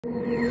Hello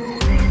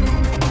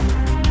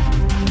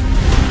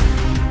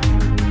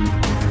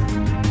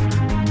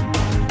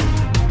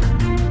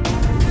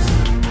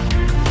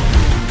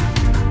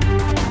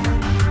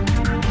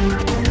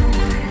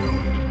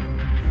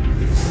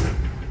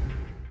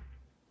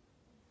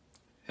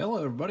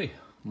everybody,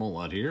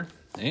 Molot here,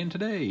 and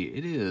today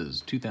it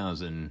is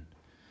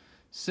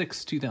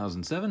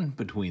 2006-2007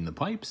 Between the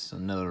Pipes,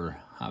 another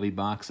hobby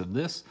box of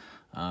this.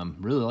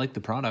 Really like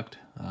the product,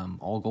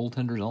 all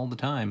goaltenders all the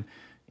time,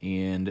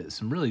 and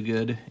some really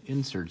good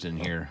inserts in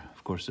here.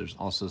 Of course, there's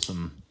also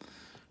some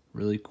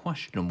really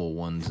questionable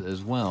ones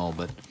as well,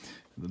 but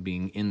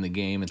being in the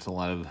game, it's a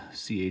lot of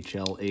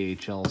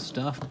CHL, AHL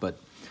stuff, but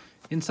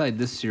inside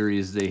this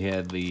series, they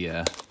had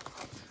the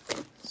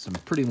some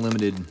pretty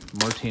limited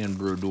Martin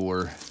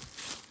Brodeur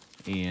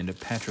and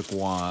Patrick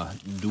Waugh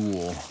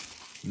dual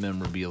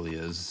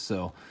memorabilias.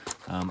 So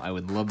I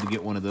would love to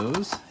get one of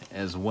those,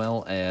 as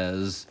well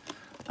as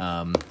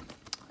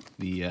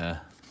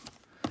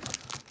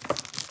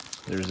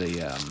there's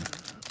a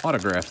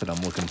autograph that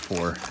I'm looking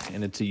for,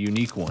 and it's a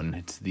unique one.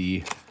 It's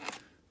the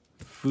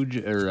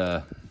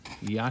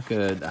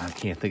Yaka, I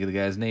can't think of the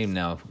guy's name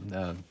now.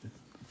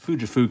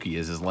 Fujifuki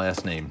is his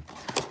last name.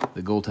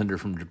 The goaltender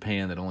from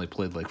Japan that only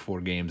played like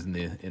 4 games in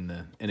the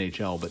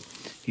NHL, but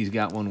he's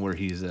got one where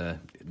he's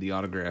the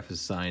autograph is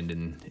signed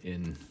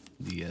in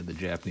the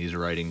Japanese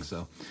writing,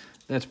 so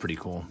that's pretty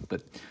cool.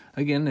 But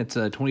again, it's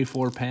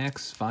 24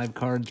 packs, 5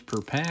 cards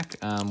per pack.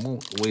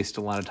 Won't waste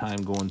a lot of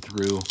time going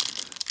through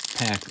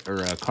pack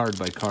or card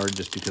by card,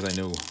 just because I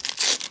know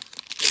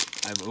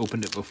I've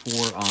opened it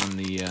before on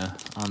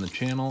the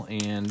channel,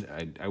 and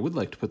I would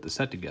like to put the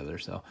set together.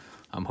 So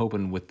I'm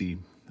hoping with the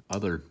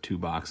other 2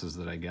 boxes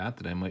that I got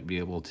that I might be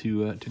able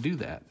to do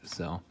that.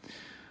 So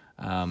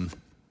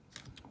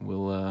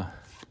we'll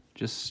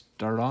just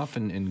start off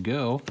and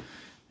go.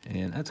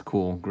 And that's a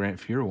cool Grant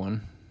Fuhr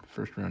one,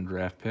 first round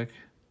draft pick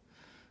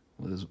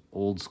with his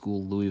old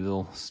school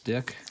Louisville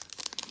stick.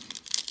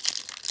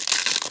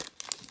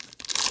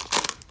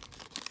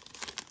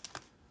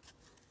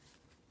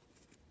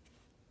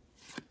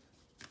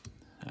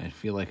 I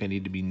feel like I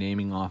need to be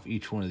naming off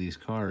each one of these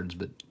cards,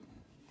 but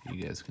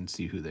you guys can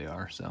see who they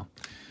are, so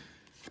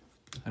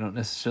I don't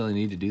necessarily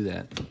need to do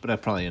that, but I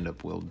probably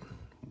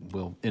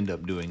will end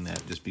up doing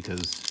that, just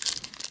because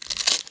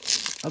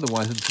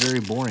otherwise it's very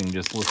boring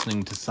just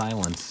listening to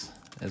silence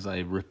as I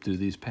rip through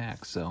these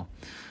packs. So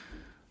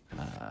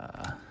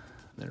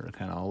they're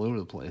kind of all over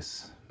the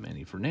place.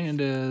 Manny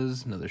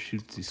Fernandez, another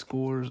shoots, he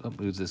scores. Oh,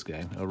 who's this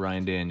guy? Oh,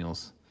 Ryan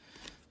Daniels.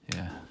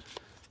 Yeah.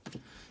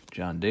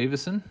 John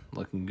Davison,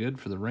 looking good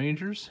for the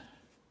Rangers.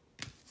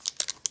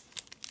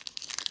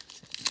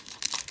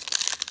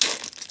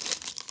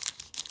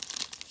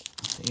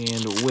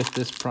 And with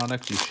this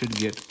product, you should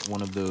get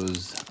one of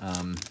those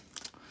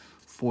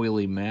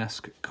foily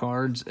mask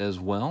cards as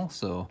well.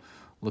 So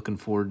looking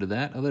forward to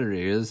that. Oh, there it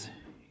is.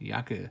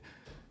 Yutaka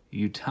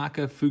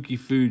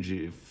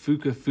Fukafuji.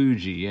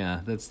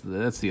 Yeah,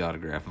 that's the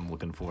autograph I'm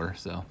looking for.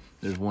 So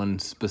there's one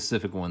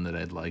specific one that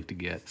I'd like to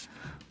get.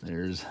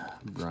 There's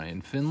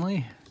Brian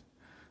Finley.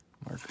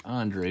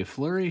 Marc-Andre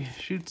Fleury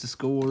shoots the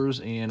scores,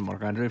 and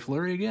Marc-Andre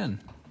Fleury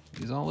again.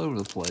 He's all over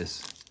the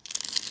place.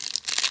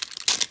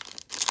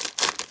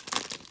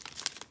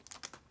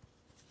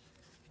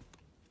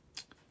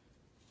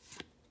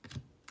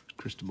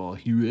 Cristobal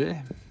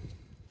Huet.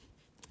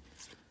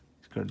 These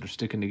cards are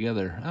sticking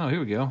together. Oh, here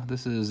we go.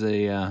 This is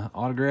a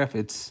autograph.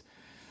 It's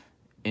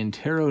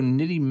Antero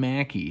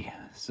Nitti-Mackey.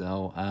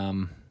 So,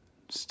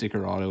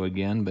 sticker auto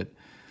again, but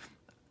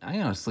I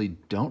honestly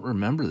don't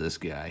remember this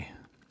guy.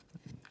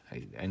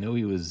 I know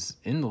he was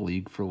in the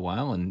league for a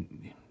while,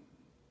 and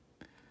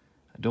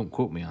don't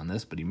quote me on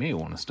this, but he may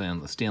want to stay on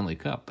the Stanley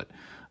Cup. But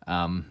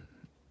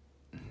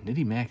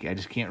Nitti-Mackey, I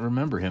just can't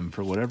remember him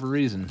for whatever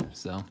reason.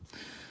 So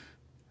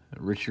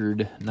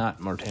Richard, not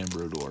Martin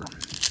Brodeur.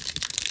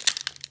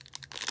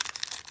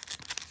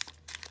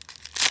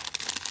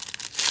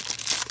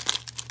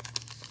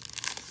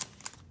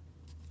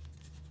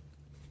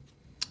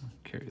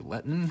 Kerry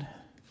Letton,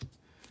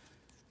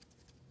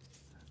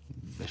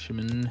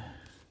 Bishaman.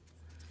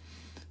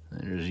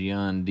 There's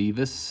Jan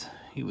Davis.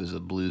 He was a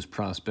Blues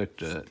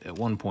prospect at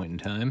one point in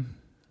time,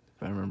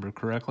 if I remember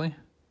correctly.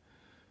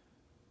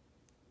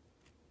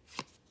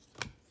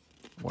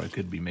 Or I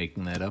could be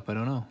making that up, I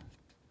don't know.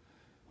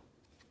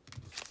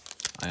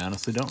 I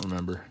honestly don't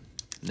remember.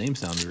 The name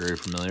sounds very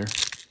familiar.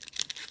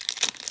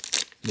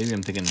 Maybe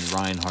I'm thinking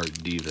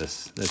Reinhard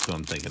Davis. That's who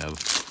I'm thinking of.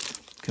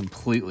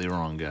 Completely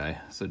wrong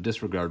guy. So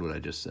disregard what I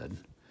just said.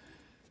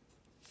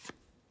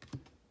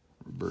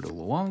 Roberto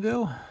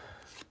Luongo.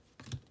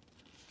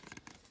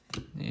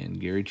 And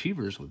Gary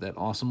Cheevers with that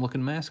awesome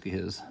looking mask of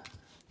his.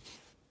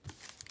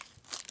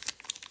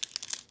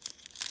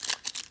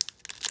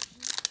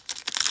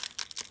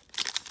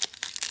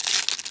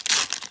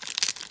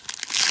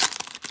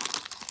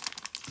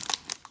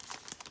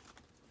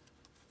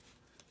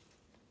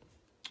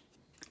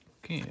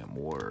 Cam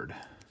Ward.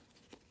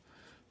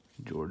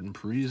 Jordan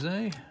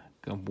Parise.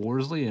 Gump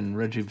Worsley and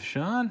Reggie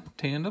Vachon.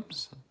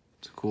 Tandems.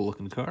 It's a cool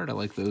looking card. I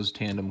like those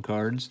tandem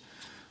cards.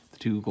 The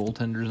two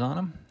goaltenders on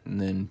them. And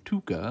then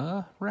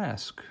Tuukka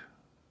Rask.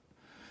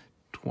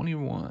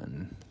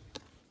 21.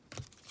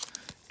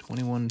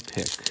 21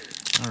 pick.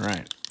 All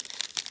right.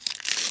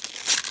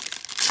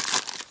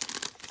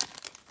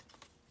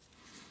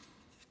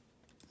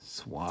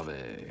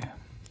 Suave.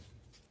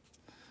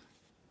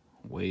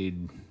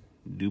 Wade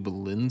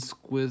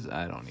Dubelinskis.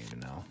 I don't even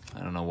know. I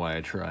don't know why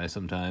I try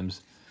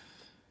sometimes.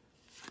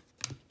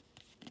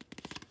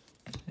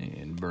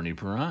 And Bernie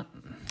Perrant.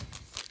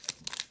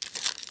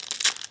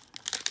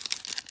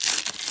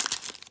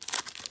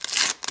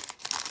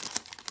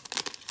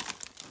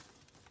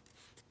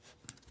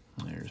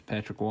 There's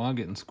Patrick Waugh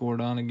getting scored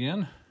on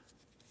again.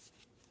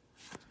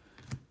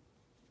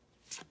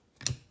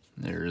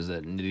 There's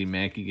that Nitty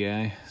Mackey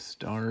guy.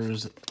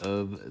 Stars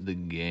of the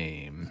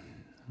game.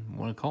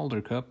 Won a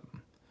Calder Cup.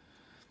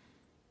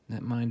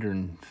 Netminder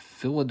in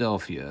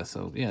Philadelphia.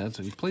 So, yeah, that's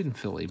what he played in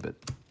Philly, but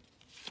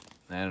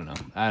I don't know.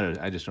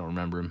 I just don't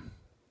remember him.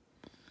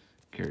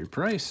 Carey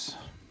Price.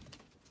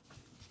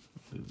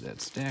 Move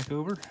that stack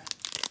over.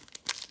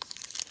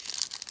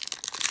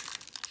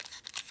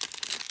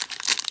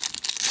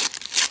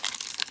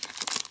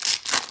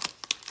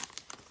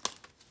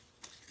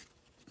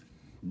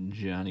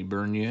 Johnny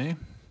Bernier,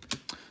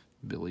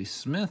 Billy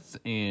Smith,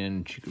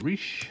 and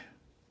Chikarish.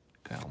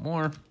 Kyle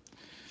Moore.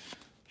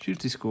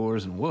 Shoots, he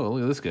scores, and whoa,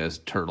 look at this guy's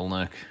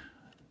turtleneck.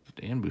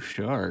 Dan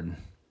Bouchard.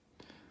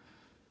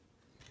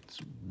 It's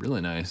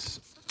really nice.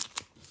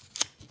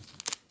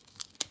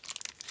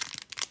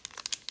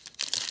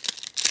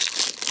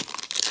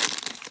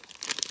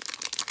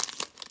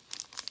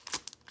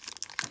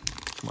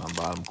 Come on,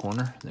 bottom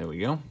corner. There we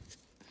go.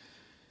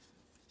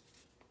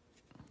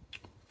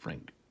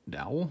 Frank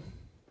Doyle.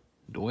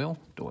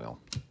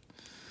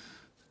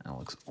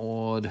 Alex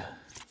Aud.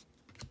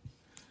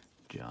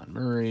 John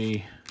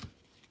Murray.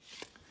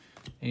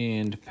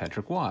 And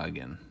Patrick Waugh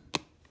again.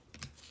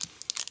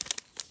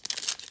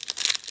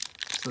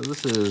 So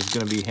this is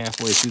going to be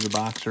halfway through the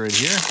box right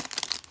here.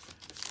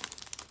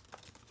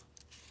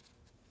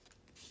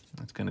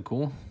 That's kind of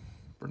cool.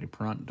 Bernie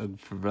Perrant, Doug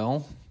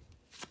Favell.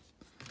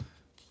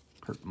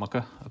 Kurt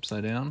Mucka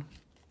upside down.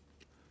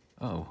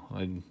 Oh,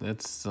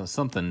 that's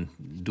something,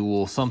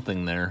 dual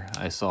something there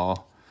I saw.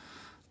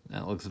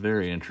 That looks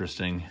very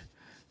interesting.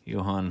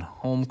 Johan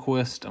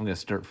Holmquist. I'm going to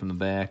start from the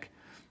back.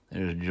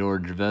 There's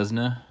George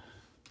Vezina.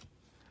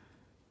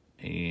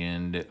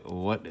 And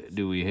what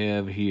do we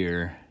have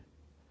here?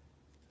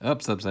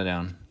 Oops, upside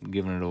down.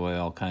 Giving it away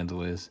all kinds of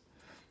ways.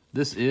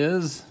 This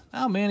is,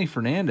 Manny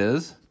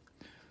Fernandez.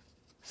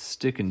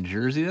 Stick and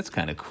jersey. That's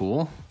kind of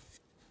cool.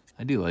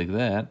 I do like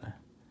that.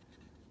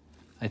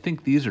 I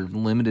think these are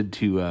limited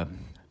to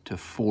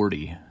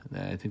 40.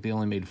 I think they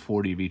only made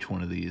 40 of each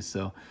one of these.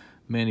 So,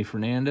 Manny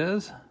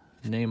Fernandez,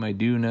 name I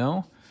do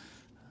know.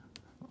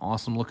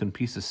 Awesome looking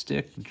piece of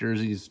stick.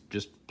 Jersey's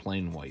just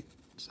plain white.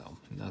 So,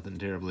 nothing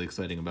terribly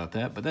exciting about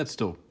that, but that's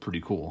still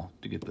pretty cool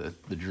to get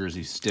the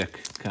jersey stick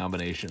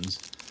combinations.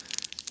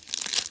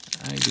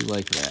 I do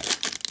like that.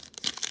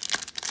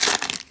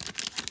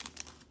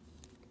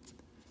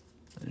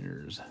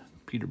 There's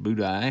Peter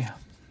Budaj.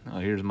 Oh,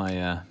 here's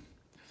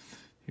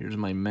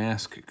my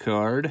mask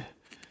card.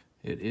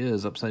 It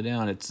is upside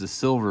down. It's the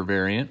silver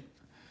variant.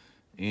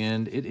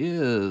 And it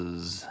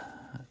is,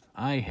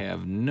 I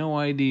have no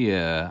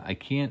idea. I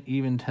can't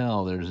even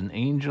tell. There's an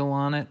angel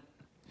on it.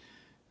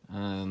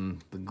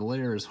 The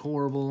glare is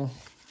horrible.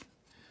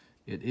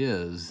 It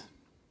is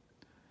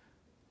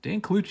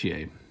Dan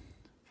Cloutier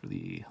for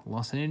the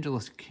Los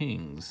Angeles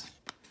Kings.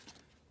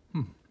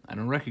 I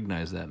don't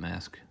recognize that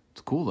mask.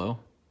 It's cool, though.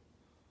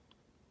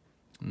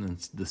 And then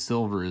the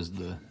silver is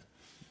the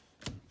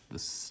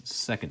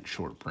second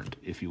short print,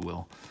 if you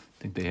will.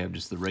 I think they have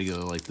just the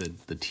regular, like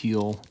the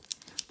teal,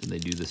 then they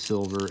do the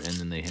silver, and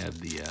then they have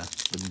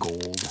the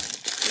gold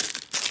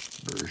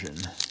version.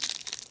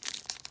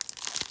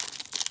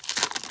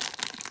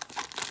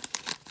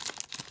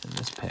 And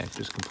this pack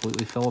just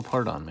completely fell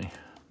apart on me.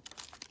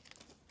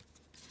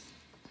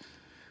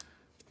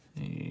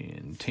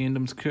 And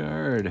Tandem's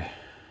card.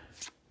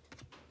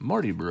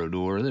 Marty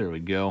Brodeur, there we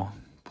go.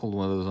 Pulled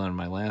one of those out of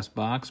my last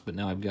box, but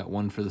now I've got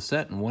one for the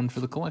set and one for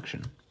the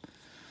collection.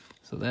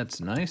 So that's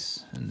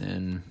nice. And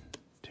then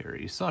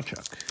Terry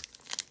Sawchuk.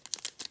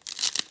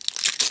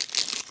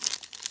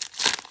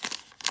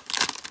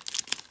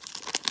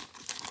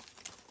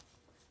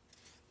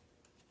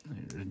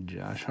 There's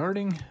Josh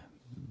Harding,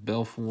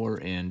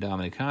 Belfour, and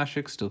Dominic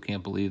Hasek. Still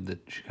can't believe that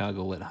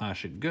Chicago let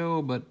Hasek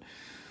go, but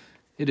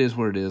it is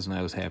what it is, and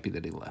I was happy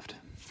that he left.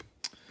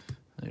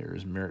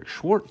 There's Merrick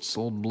Schwartz,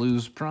 old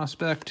Blues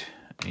prospect,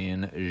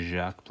 and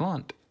Jacques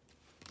Plante.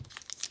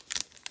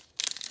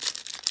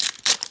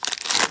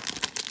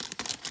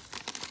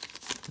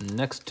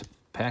 Next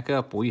pack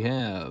up, we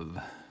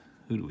have,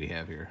 who do we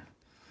have here?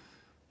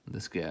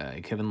 This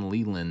guy, Kevin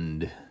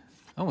Leland.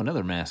 Oh,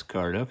 another mask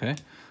card, okay.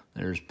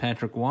 There's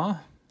Patrick Waugh.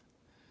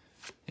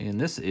 And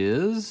this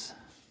is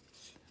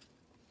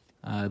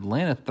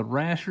Atlanta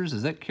Thrashers.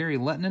 Is that Kerry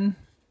Lettinen?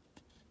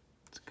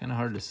 It's kind of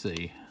hard to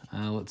see.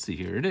 Let's see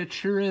here. It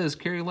sure is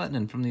Kerry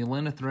Lettinen from the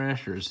Atlanta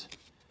Thrashers.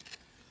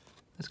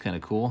 That's kind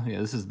of cool. Yeah,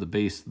 this is the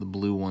base, the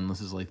blue one.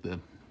 This is like the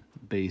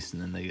base,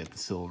 and then they got the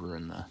silver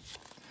and the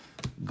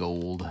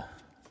gold.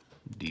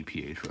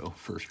 DiPietro,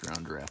 first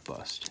round draft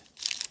bust.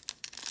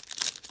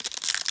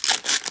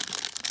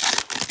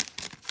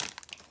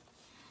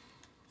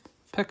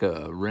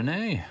 Pekka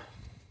Rinne.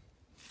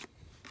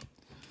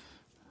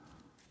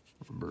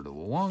 Roberto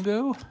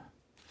Luongo.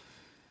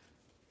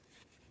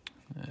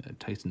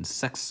 Tyson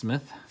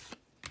Sexsmith.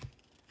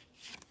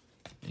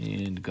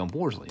 And Gump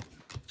Worsley.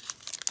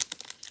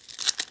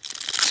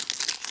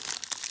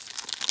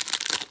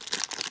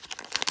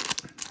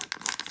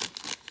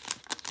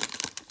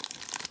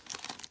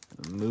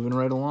 Moving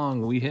right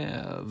along, we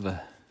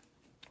have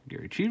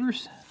Gary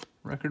Cheevers,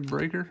 record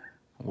breaker,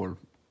 or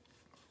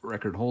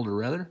record holder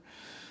rather.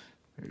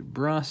 Barry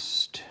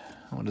Brust.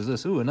 What is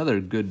this? Ooh,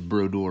 another good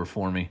Brodeur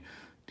for me.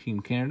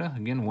 Team Canada.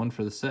 Again, one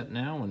for the set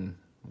now and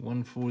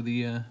one for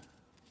the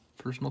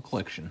personal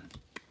collection.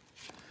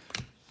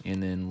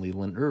 And then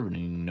Leland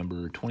Irving,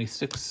 number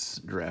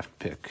 26 draft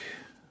pick.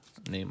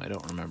 Name I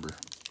don't remember.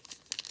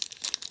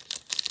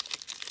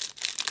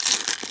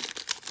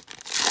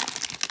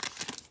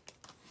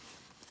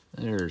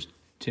 There's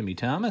Timmy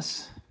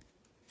Thomas.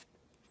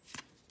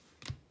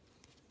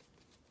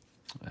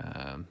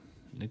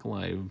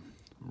 Nikolai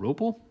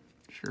Ropel.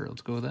 Sure,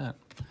 let's go with that.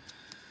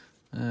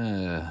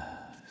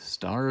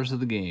 Stars of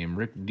the game.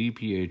 Rick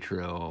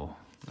DiPietro.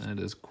 That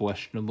is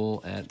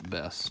questionable at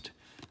best.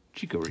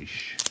 Chico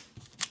Riche.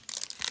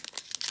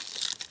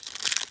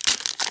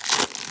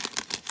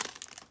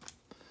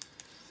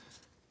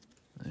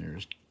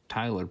 There's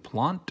Tyler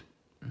Plant.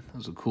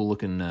 Those are cool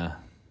looking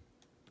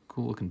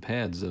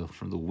pads though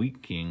from the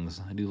Wheat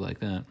Kings. I do like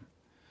that.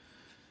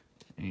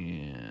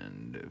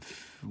 And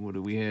what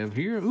do we have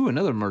here? Ooh,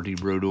 another Marty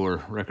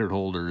Brodeur record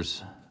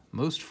holders.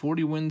 Most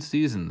 40-win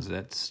seasons.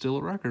 That's still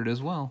a record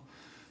as well.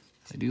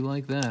 I do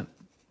like that.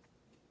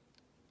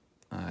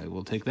 I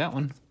will take that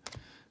one.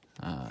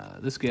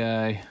 This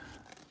guy,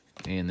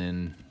 and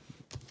then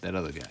that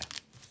other guy.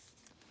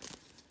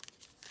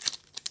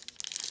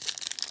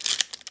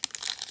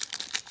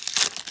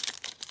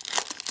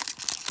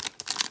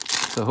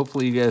 So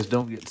hopefully you guys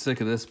don't get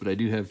sick of this, but I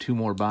do have 2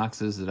 more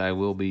boxes that I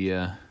will be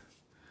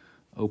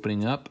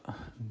opening up.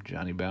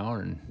 Johnny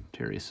Bauer and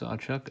Terry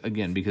Sawchuk.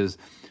 Again, because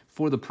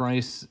for the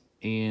price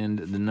and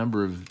the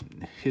number of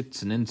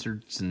hits and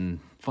inserts and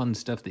fun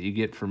stuff that you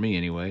get, for me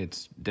anyway,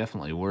 it's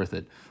definitely worth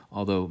it.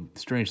 Although,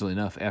 strangely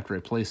enough, after I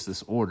placed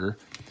this order,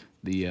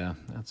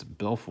 that's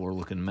Belfour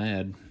looking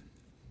mad.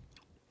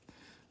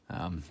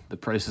 The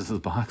prices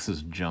of the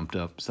boxes jumped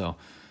up, so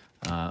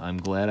I'm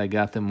glad I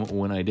got them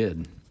when I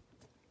did.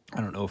 I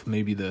don't know if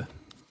maybe the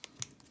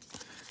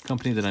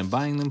company that I'm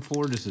buying them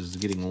for just is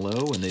getting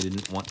low and they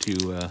didn't want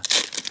to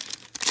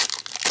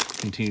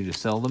continue to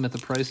sell them at the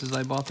prices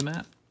I bought them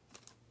at,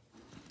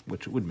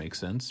 which would make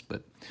sense,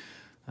 but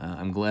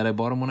I'm glad I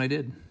bought them when I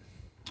did.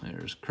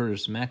 There's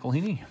Curtis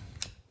McElhinney.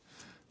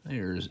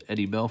 There's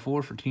Eddie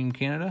Belfour for Team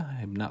Canada. I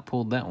have not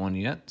pulled that one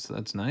yet, so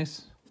that's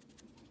nice.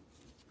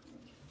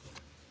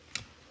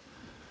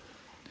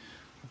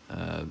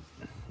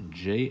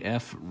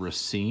 J.F.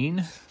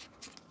 Racine.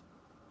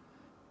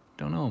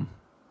 Don't know him.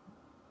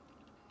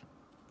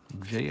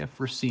 J.F.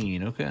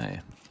 Racine, okay.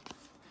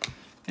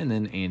 And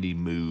then Andy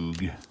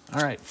Moog.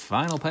 All right,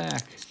 final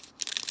pack.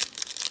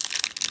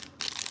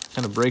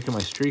 Kind of breaking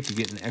my streak of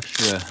getting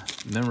extra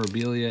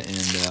memorabilia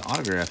and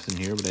autographs in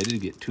here, but I did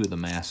get 2 of the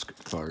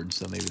mask cards,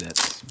 so maybe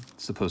that's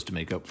supposed to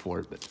make up for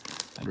it, but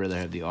I'd rather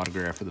have the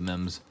autograph or the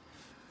mems.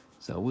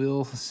 So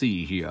we'll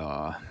see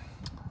here.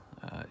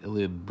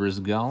 Ilya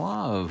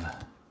Brizgalov.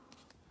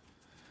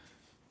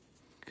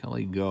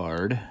 Kelly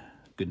Guard.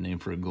 Good name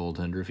for a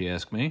goaltender, if you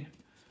ask me.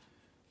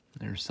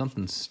 There's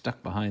something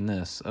stuck behind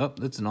this. Oh,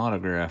 that's an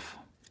autograph.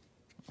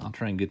 I'll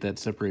try and get that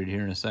separated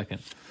here in a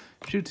second.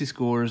 Shoots, he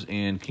scores,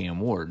 and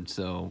Cam Ward.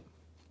 So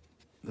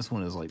this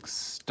one is like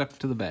stuck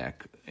to the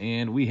back.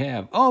 And we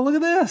have, oh, look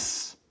at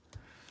this.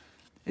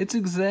 It's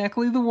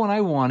exactly the one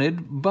I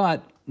wanted,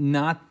 but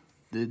not,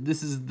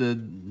 this is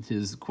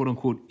his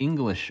quote-unquote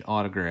English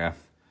autograph.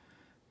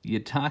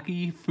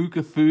 Yataki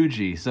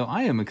Fukafuji. So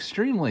I am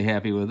extremely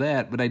happy with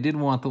that, but I did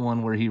want the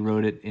one where he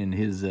wrote it in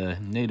his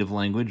native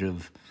language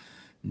of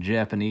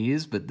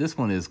Japanese, but this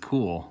one is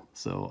cool.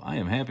 So I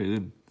am happy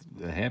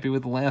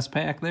with the last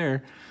pack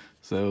there.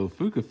 So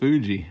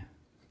Fukafuji,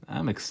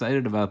 I'm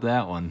excited about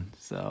that one.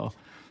 So,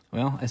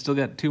 well, I still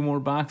got 2 more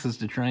boxes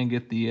to try and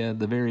get the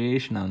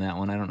variation on that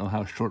one. I don't know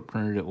how short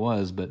printed it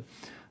was, but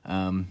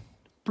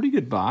pretty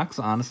good box,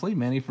 honestly.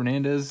 Manny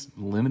Fernandez,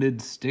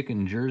 limited stick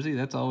and jersey.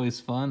 That's always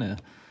fun. A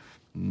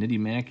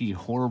nitty-macky,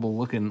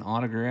 horrible-looking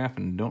autograph,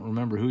 and don't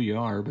remember who you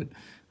are, but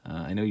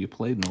I know you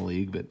played in the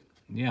league. But,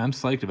 yeah, I'm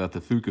psyched about the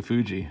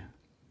Fukafuji.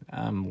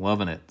 I'm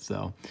loving it.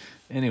 So,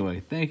 anyway,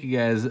 thank you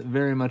guys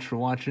very much for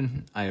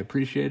watching. I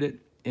appreciate it,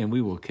 and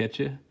we will catch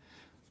you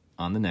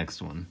on the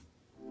next one.